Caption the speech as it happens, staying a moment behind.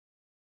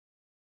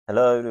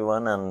Hello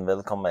everyone and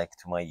welcome back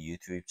to my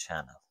YouTube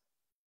channel.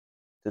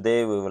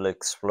 Today we will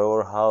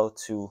explore how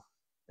to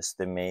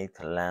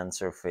estimate land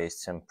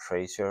surface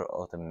temperature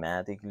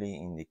automatically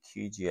in the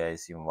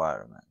QGIS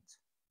environment.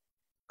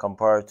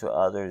 Compared to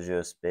other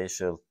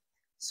geospatial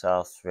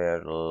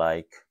software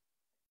like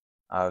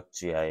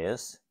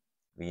ArcGIS,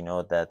 we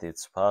know that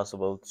it's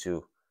possible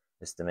to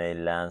estimate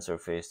land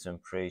surface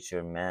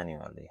temperature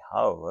manually.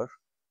 However,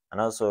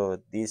 and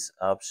also this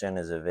option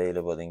is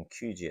available in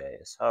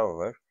QGIS.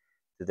 However,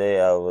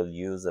 today I will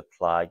use a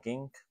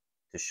plugin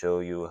to show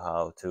you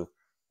how to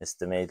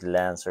estimate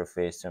land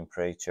surface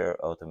temperature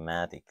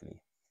automatically.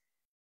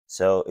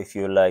 So if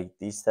you like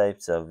these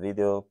types of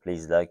video,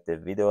 please like the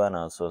video and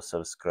also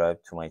subscribe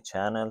to my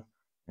channel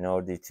in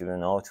order to be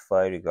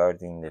notified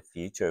regarding the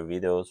future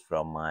videos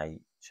from my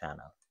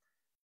channel.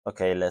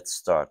 Okay, let's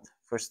start.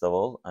 First of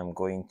all, I'm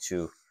going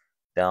to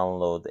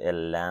download a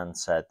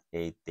Landsat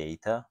 8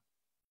 data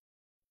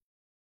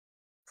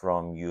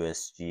from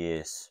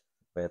USGS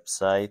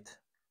website.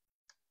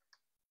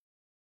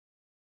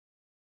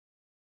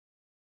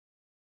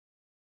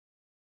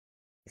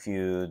 If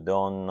you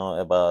don't know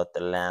about the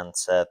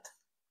Landsat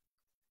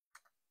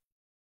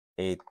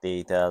 8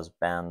 data's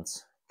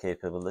bands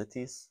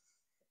capabilities,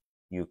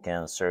 you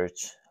can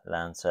search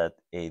Landsat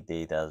 8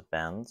 data's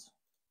bands.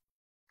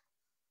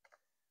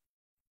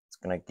 It's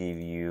gonna give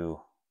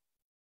you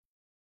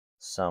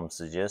some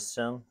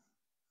suggestion.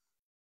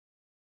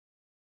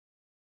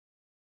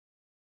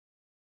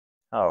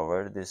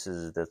 However, this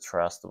is the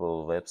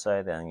trustable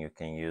website and you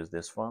can use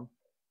this one.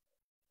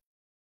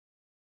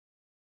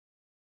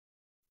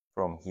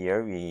 From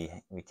here we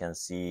can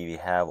see we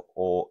have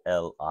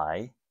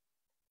OLI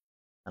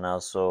and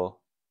also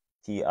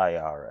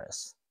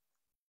TIRS.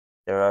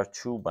 There are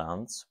two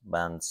bands,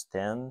 bands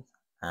 10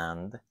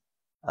 and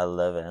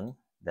 11,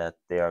 that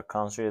they are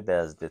considered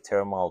as the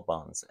thermal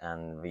bands,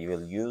 and we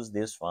will use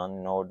this one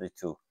in order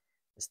to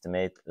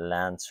estimate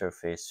land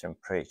surface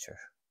temperature.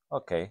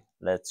 Okay,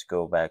 let's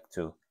go back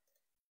to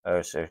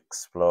Earth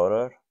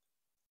Explorer.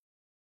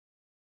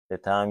 The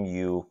time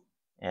you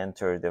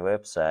enter the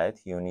website,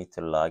 you need to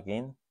log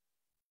in.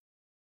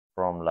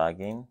 From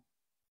login,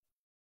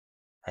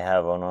 I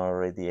have an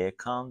already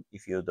account.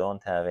 If you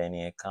don't have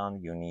any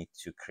account, you need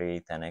to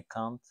create an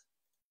account.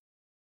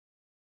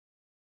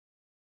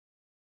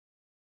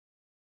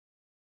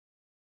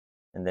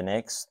 In the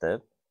next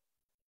step,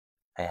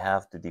 I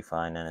have to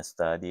define a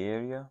study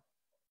area.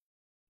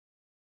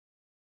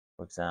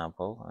 For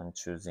example, I'm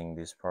choosing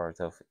this part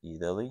of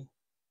Italy.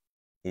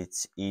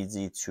 It's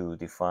easy to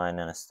define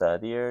a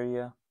study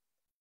area.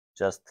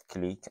 Just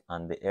click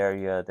on the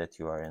area that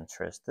you are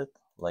interested,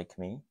 like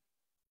me.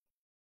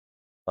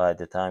 By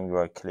the time you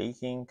are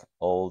clicking,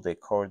 all the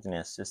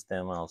coordinate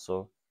system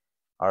also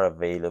are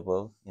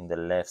available in the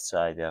left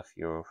side of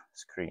your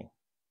screen.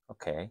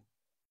 Okay.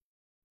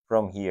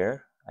 From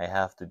here, I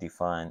have to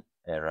define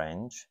a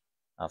range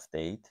of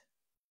date.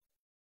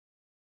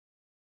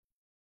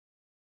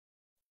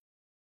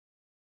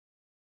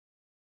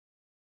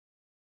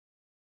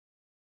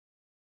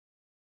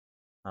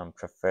 I'm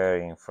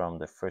preferring from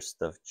the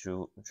 1st of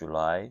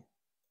July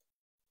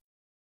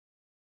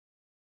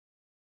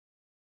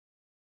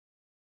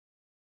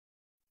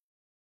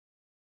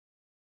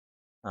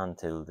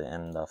until the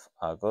end of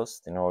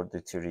August in order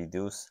to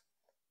reduce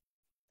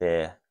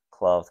the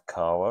cloud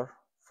cover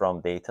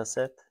from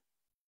dataset.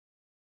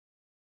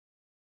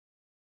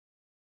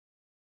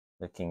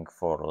 Looking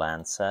for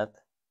Landsat.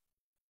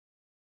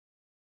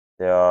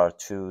 There are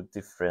two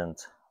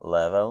different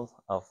levels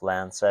of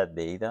Landsat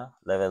data,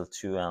 level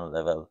 2 and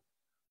level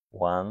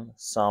 1.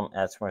 Some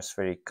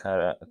atmospheric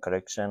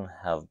correction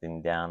have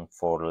been done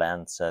for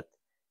Landsat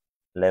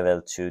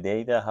level 2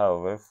 data.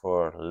 However,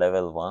 for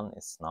level 1,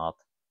 it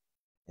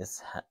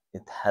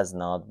has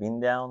not been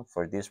done.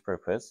 For this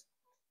purpose,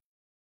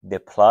 the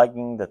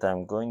plugin that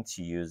I'm going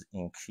to use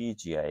in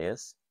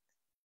QGIS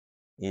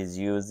is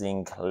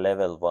using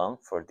level 1.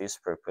 For this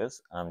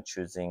purpose, I'm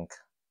choosing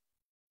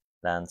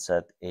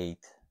Landsat 8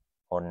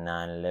 or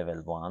 9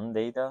 level 1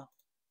 data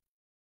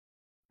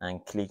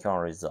and click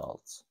on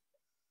results.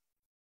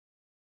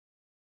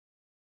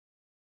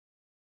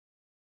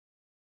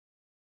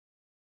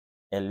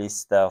 A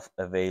list of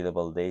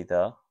available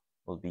data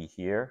will be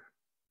here.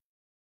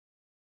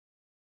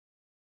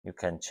 You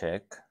can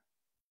check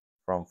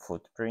from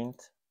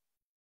footprint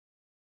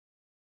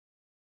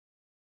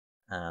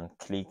and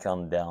click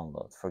on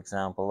download. For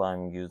example,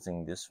 I'm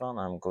using this one.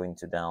 I'm going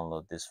to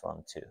download this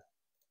one too.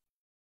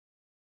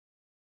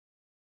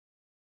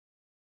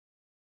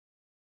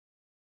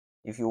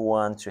 If you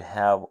want to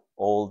have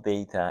all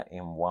data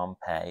in one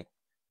pack,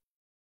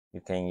 you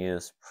can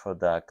use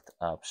product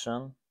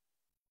option.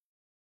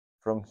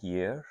 From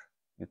here,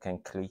 you can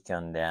click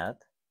on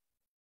that.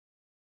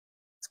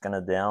 It's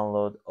gonna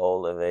download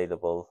all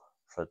available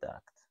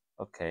product.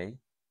 Okay,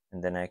 in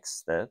the next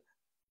step,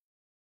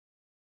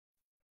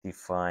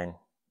 define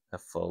a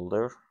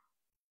folder,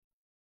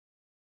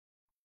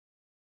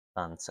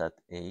 Landsat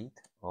 8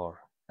 or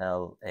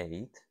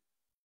L8,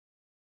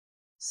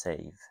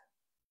 save.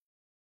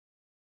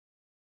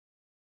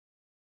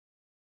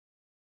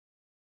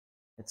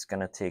 It's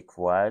gonna take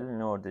a while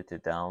in order to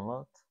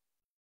download.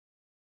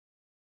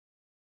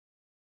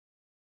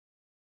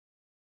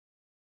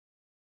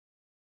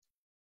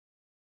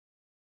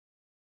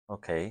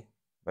 Okay,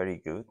 very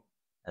good.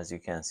 As you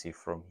can see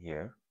from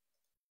here,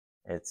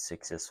 it's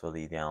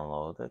successfully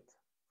downloaded.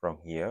 From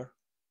here,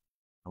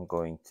 I'm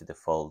going to the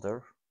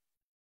folder.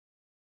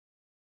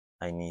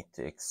 I need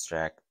to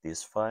extract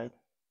this file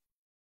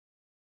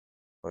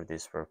for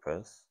this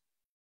purpose.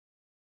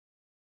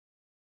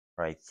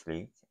 Right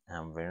click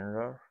and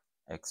WinRAR,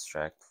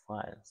 extract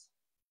files.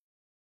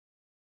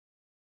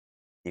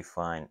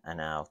 Define an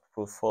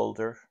output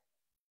folder.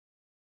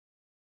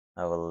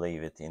 I will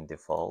leave it in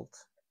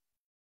default.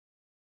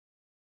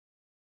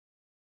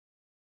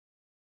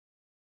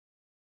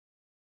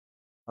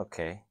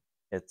 Okay,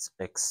 it's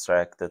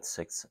extracted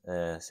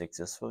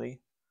successfully.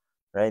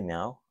 Right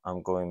now,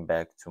 I'm going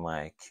back to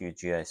my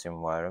QGIS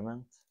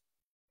environment.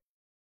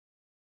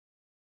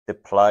 The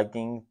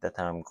plugin that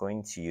I'm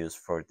going to use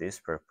for this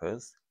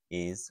purpose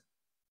is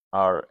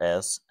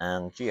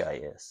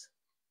RS&GIS.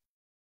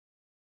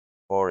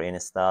 For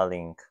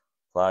installing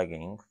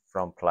plugin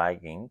from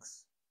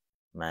plugins,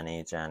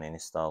 manage and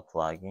install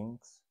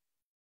plugins.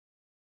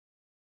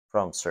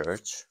 From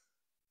search,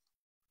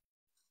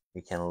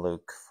 we can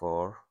look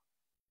for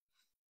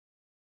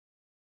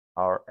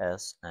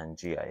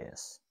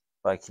RS&GIS.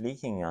 By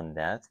clicking on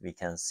that, we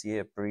can see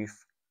a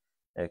brief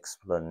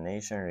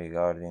explanation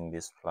regarding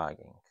this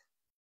plugin.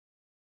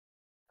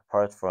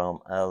 Apart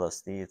from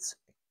LST,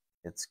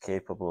 it's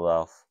capable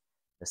of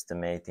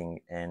estimating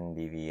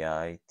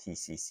NDVI,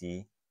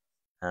 TCC,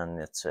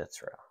 and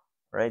etc.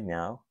 Right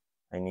now,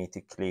 I need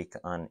to click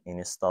on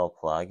Install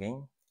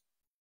Plugin.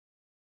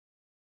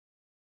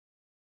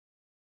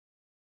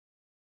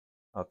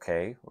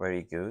 Okay,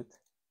 very good.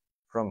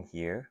 From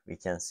here, we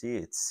can see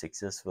it's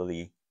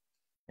successfully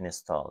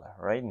installed.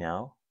 Right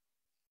now,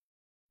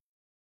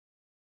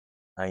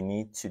 I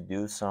need to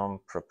do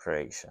some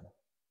preparation.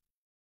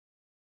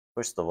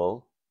 First of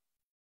all,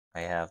 I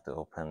have to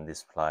open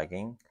this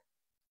plugin.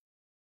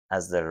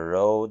 As the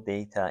raw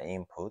data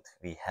input,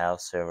 we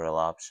have several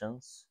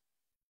options: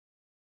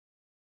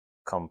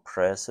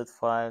 compressed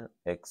file,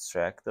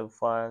 extracted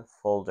file,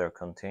 folder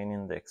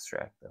containing the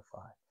extracted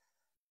file.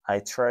 I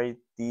tried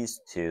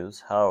these two,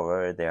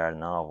 however, they are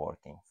not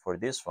working. For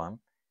this one,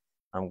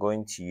 I'm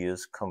going to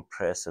use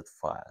compressed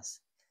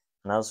files.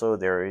 And also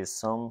there is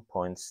some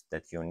points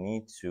that you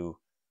need to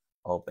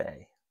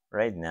obey.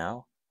 Right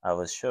now, I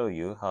will show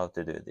you how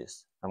to do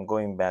this. I'm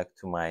going back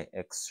to my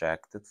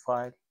extracted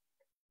file.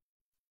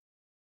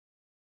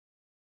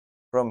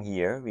 From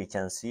here, we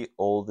can see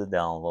all the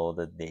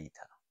downloaded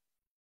data.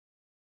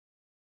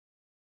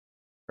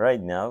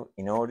 Right now,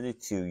 in order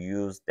to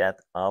use that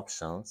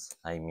options,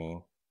 I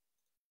mean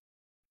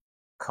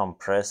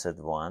compressed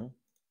one,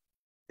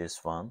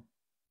 this one,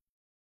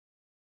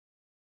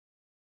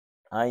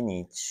 I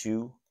need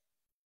to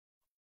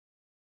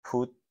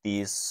put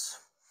these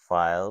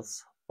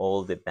files,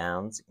 all the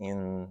bands,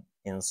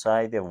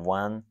 inside a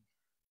one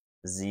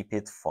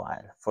zipped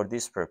file. For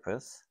this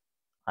purpose,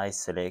 I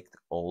select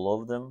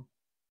all of them,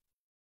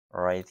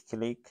 right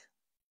click,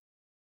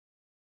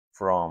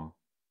 from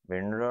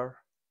WinRAR,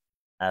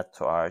 add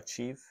to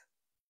archive,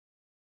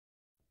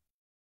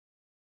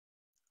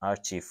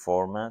 archive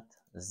format,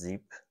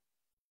 zip.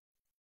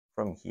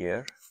 From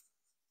here,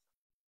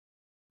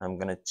 I'm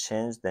gonna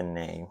change the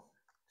name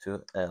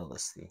to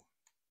LST.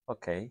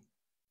 Okay,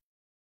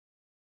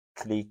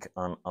 click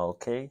on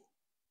OK.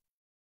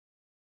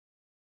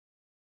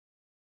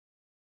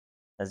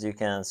 As you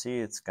can see,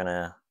 it's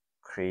gonna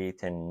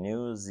create a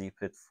new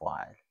zipped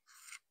file.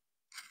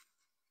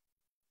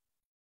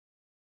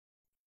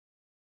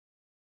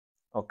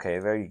 Okay,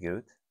 very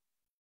good.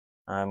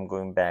 I'm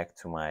going back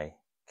to my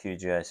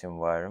QGIS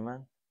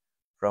environment.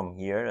 From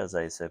here, as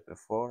I said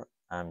before,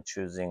 I'm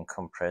choosing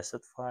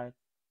compressed file.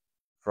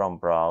 From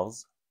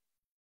browse,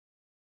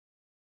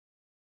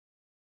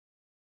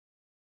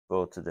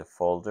 go to the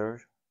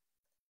folder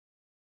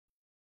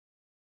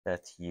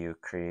that you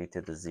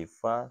created a zip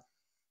file.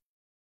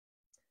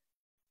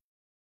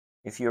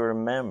 If you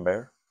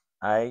remember,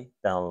 I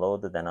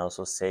downloaded and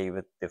also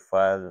saved the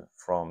file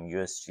from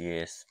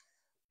USGS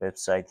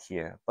website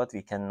here, but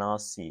we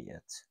cannot see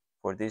it.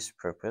 For this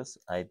purpose,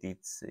 I did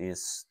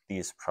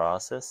this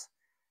process,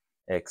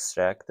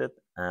 extract it,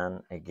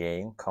 and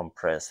again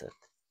compress it.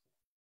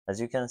 As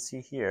you can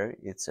see here,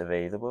 it's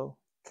available.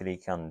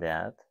 Click on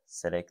that,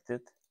 select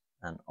it,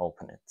 and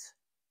open it.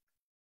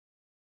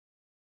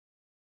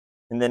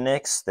 In the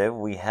next step,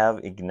 we have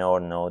ignore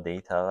no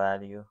data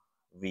value.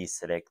 We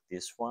select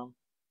this one.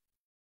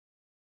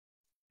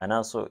 And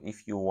also,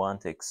 if you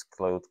want to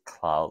exclude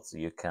clouds,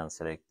 you can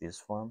select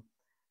this one.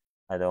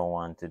 I don't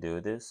want to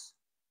do this,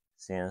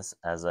 since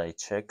as I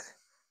check,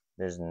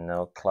 there's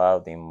no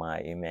cloud in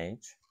my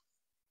image.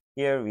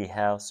 Here we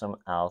have some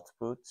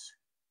outputs.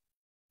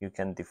 You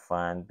can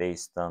define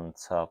based on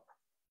top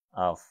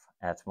of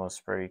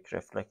atmospheric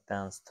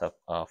reflectance, top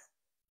of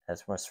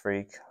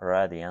atmospheric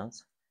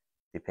radiance,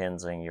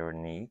 depends on your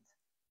need.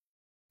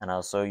 And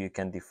also you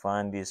can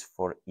define this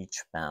for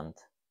each band.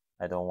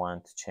 I don't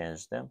want to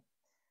change them.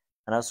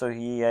 And also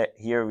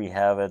here we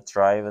have a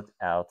derived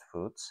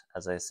output.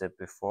 As I said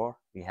before,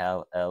 we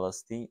have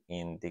LST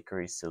in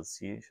degrees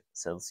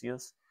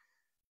Celsius,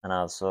 and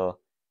also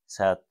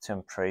set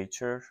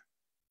temperature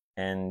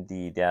and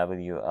the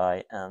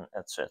WI and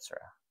etc.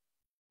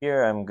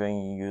 Here I'm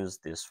going to use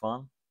this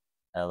one,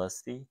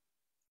 LST,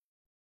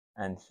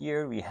 and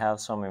here we have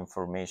some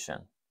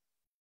information.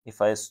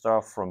 If I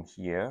start from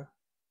here,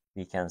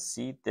 we can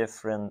see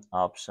different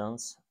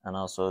options and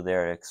also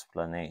their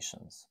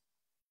explanations.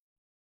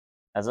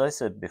 As I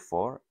said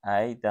before,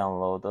 I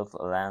downloaded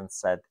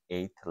Landsat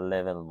 8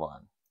 Level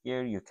 1.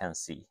 Here you can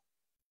see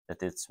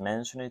that it's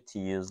mentioned to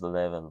use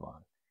Level 1.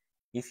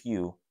 If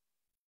you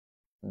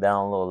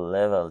download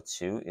Level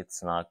 2,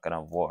 it's not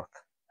gonna work,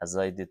 as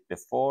I did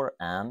before,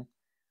 and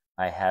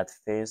I had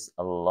faced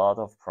a lot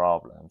of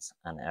problems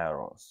and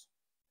errors.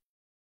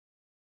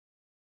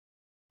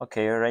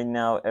 Okay, right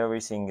now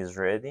everything is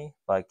ready.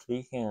 By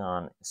clicking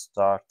on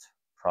Start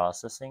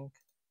Processing,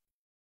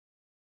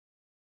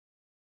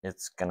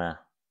 it's gonna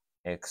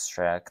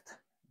extract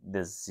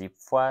the zip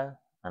file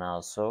and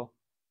also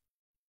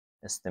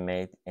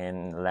estimate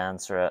in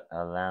land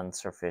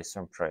surface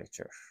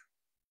temperature.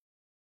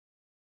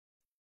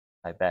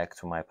 I back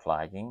to my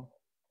plugin.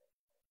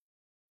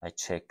 I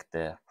check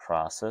the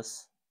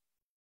process.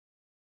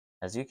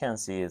 As you can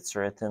see, it's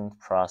written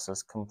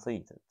process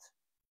completed.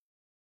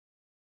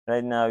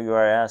 Right now you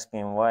are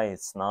asking why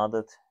it's not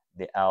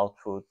the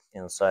output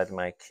inside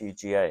my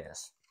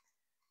QGIS.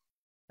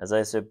 As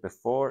I said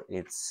before,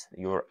 it's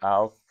your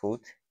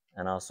output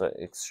and also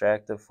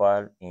extract the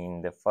file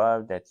in the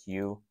file that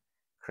you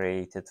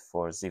created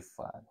for zip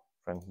file.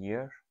 From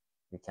here,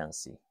 you can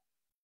see.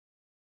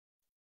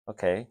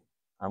 Okay,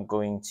 I'm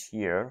going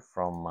here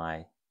from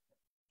my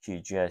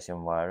QGIS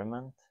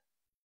environment,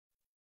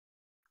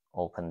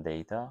 open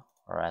data,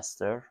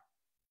 raster.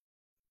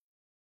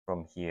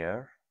 From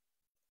here,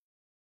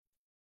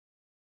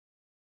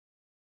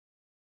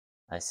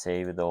 I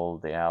saved all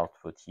the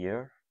output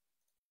here.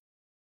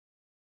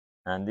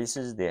 And this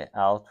is the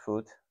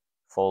output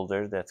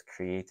folder that's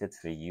created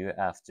for you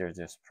after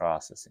this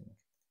processing.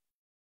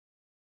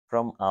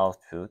 From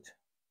output,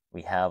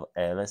 we have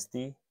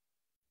LST,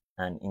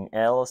 and in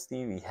LST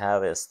we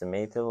have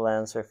estimated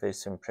land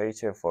surface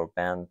temperature for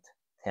band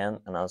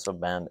 10 and also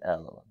band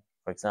 11.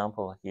 For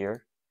example,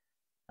 here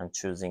I'm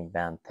choosing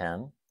band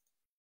 10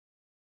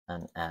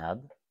 and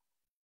add.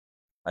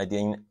 I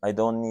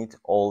don't need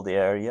all the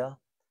area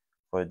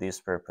for this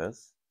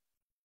purpose.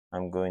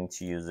 I'm going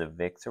to use a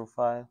vector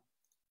file.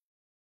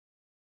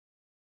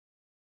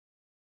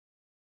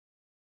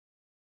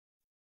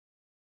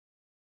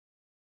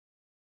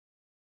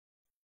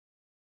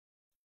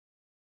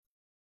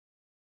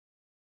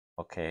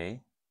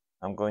 Okay,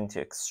 I'm going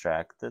to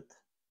extract it.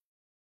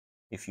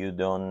 If you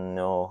don't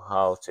know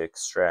how to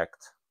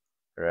extract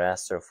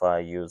raster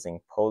file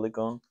using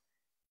Polygon,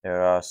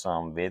 there are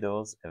some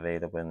videos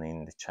available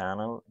in the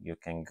channel. You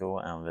can go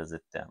and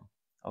visit them.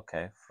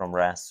 Okay, from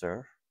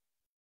raster,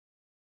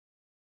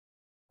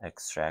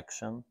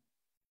 extraction.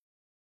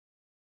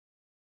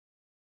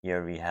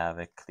 Here we have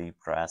a clip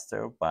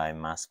raster by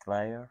mask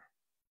layer.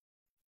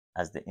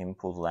 As the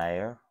input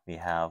layer, we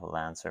have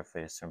land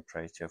surface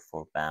temperature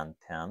for band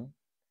 10.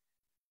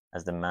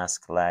 As the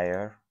mask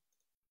layer,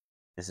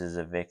 this is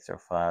a vector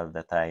file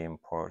that I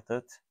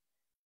imported.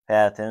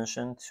 Pay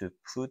attention to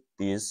put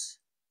this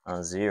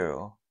on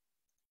 0.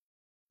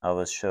 I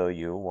will show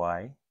you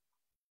why.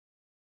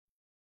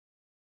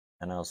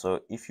 And also,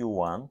 if you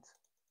want,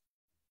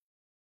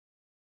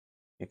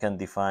 you can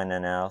define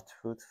an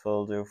output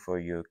folder for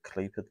your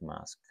clipped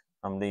mask.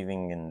 I'm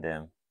leaving in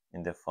the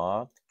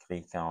default.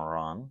 Click on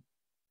Run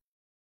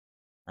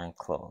and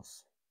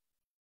close.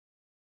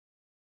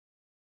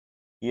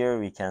 Here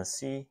we can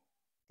see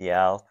the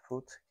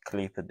output,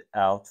 clipped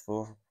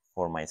output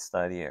for my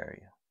study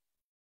area.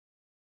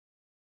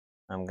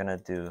 I'm gonna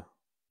do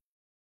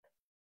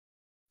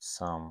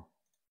some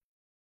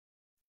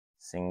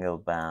single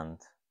band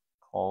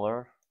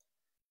color,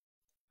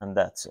 and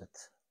that's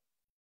it.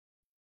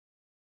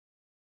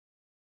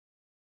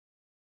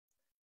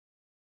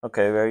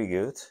 Okay, very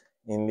good.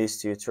 In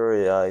this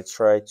tutorial, I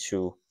tried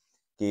to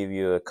give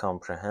you a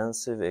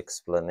comprehensive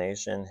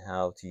explanation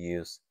how to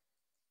use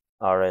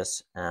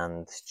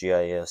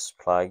RS&GIS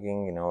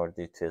plugin in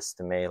order to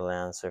estimate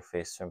land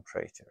surface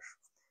temperature.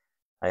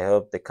 I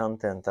hope the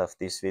content of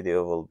this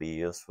video will be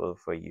useful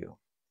for you.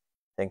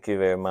 Thank you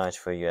very much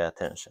for your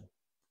attention.